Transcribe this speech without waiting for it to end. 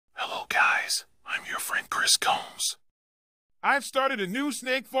I'm your friend Chris Combs. I've started a new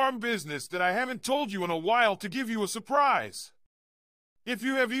snake farm business that I haven't told you in a while to give you a surprise. If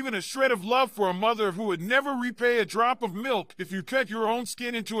you have even a shred of love for a mother who would never repay a drop of milk if you cut your own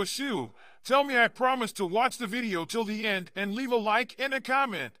skin into a shoe, tell me I promise to watch the video till the end and leave a like and a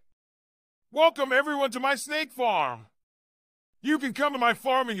comment. Welcome everyone to my snake farm. You can come to my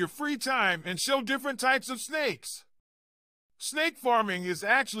farm in your free time and show different types of snakes. Snake farming is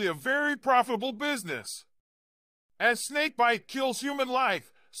actually a very profitable business. As snake bite kills human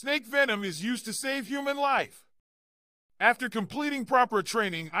life, snake venom is used to save human life. After completing proper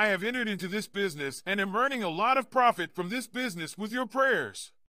training, I have entered into this business and am earning a lot of profit from this business with your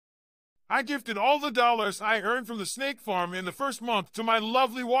prayers. I gifted all the dollars I earned from the snake farm in the first month to my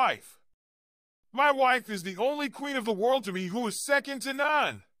lovely wife. My wife is the only queen of the world to me who is second to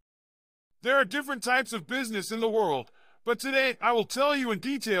none. There are different types of business in the world, but today I will tell you in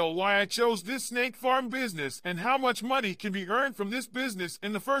detail why I chose this snake farm business and how much money can be earned from this business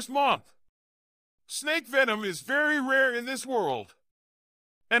in the first month. Snake venom is very rare in this world.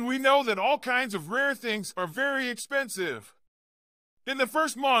 And we know that all kinds of rare things are very expensive. In the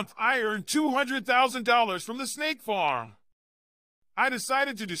first month, I earned $200,000 from the snake farm. I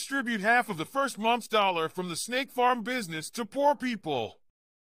decided to distribute half of the first month's dollar from the snake farm business to poor people.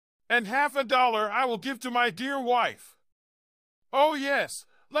 And half a dollar I will give to my dear wife. Oh yes,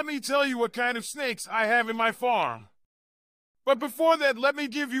 let me tell you what kind of snakes I have in my farm. But before that, let me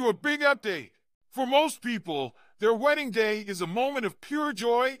give you a big update. For most people, their wedding day is a moment of pure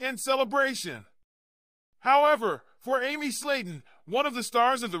joy and celebration. However, for Amy Slaton, one of the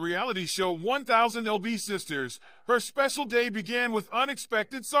stars of the reality show 1000 LB Sisters, her special day began with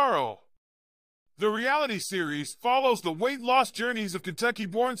unexpected sorrow. The reality series follows the weight loss journeys of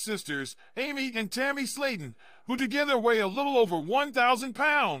Kentucky-born sisters Amy and Tammy Slaton, who together weigh a little over 1,000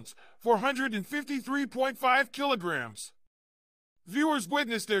 pounds, 453.5 kilograms. Viewers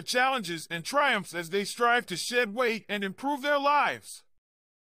witness their challenges and triumphs as they strive to shed weight and improve their lives.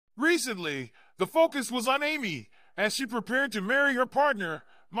 Recently, the focus was on Amy, as she prepared to marry her partner,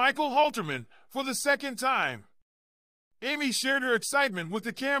 Michael Halterman, for the second time. Amy shared her excitement with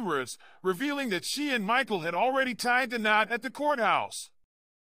the cameras, revealing that she and Michael had already tied the knot at the courthouse.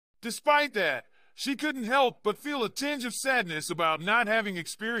 Despite that, she couldn't help but feel a tinge of sadness about not having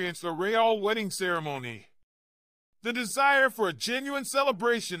experienced a real wedding ceremony. The desire for a genuine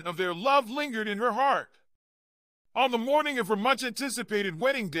celebration of their love lingered in her heart. On the morning of her much-anticipated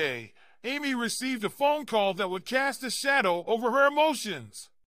wedding day, Amy received a phone call that would cast a shadow over her emotions.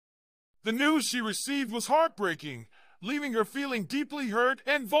 The news she received was heartbreaking, leaving her feeling deeply hurt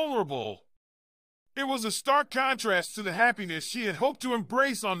and vulnerable. It was a stark contrast to the happiness she had hoped to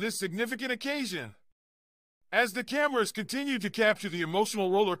embrace on this significant occasion. As the cameras continued to capture the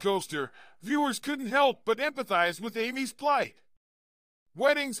emotional roller coaster, viewers couldn't help but empathize with Amy's plight.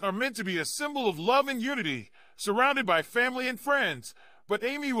 Weddings are meant to be a symbol of love and unity, surrounded by family and friends, but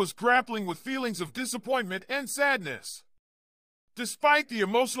Amy was grappling with feelings of disappointment and sadness. Despite the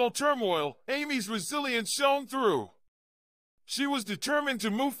emotional turmoil, Amy's resilience shone through. She was determined to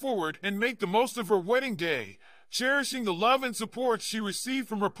move forward and make the most of her wedding day, cherishing the love and support she received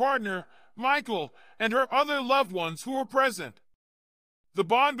from her partner, Michael, and her other loved ones who were present. The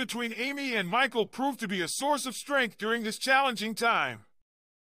bond between Amy and Michael proved to be a source of strength during this challenging time.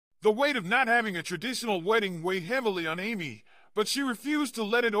 The weight of not having a traditional wedding weighed heavily on Amy, but she refused to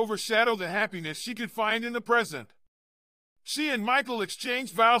let it overshadow the happiness she could find in the present. She and Michael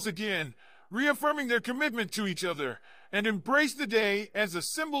exchanged vows again, reaffirming their commitment to each other, and embraced the day as a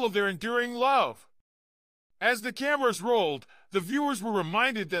symbol of their enduring love. As the cameras rolled, the viewers were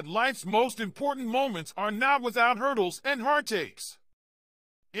reminded that life's most important moments are not without hurdles and heartaches.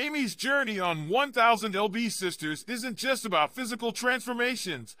 Amy's journey on 1000 LB Sisters isn't just about physical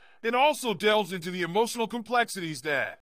transformations, it also delves into the emotional complexities that